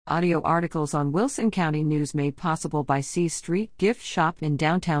audio articles on Wilson County News made possible by C Street Gift Shop in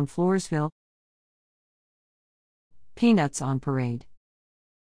downtown Floresville. Peanuts on Parade.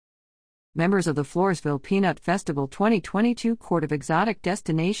 Members of the Floresville Peanut Festival 2022 Court of Exotic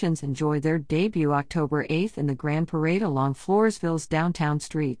Destinations enjoy their debut October 8th in the Grand Parade along Floresville's downtown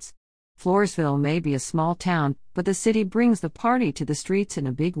streets. Floresville may be a small town, but the city brings the party to the streets in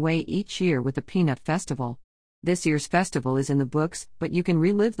a big way each year with the Peanut Festival. This year's festival is in the books, but you can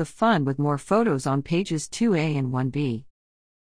relive the fun with more photos on pages 2A and 1B.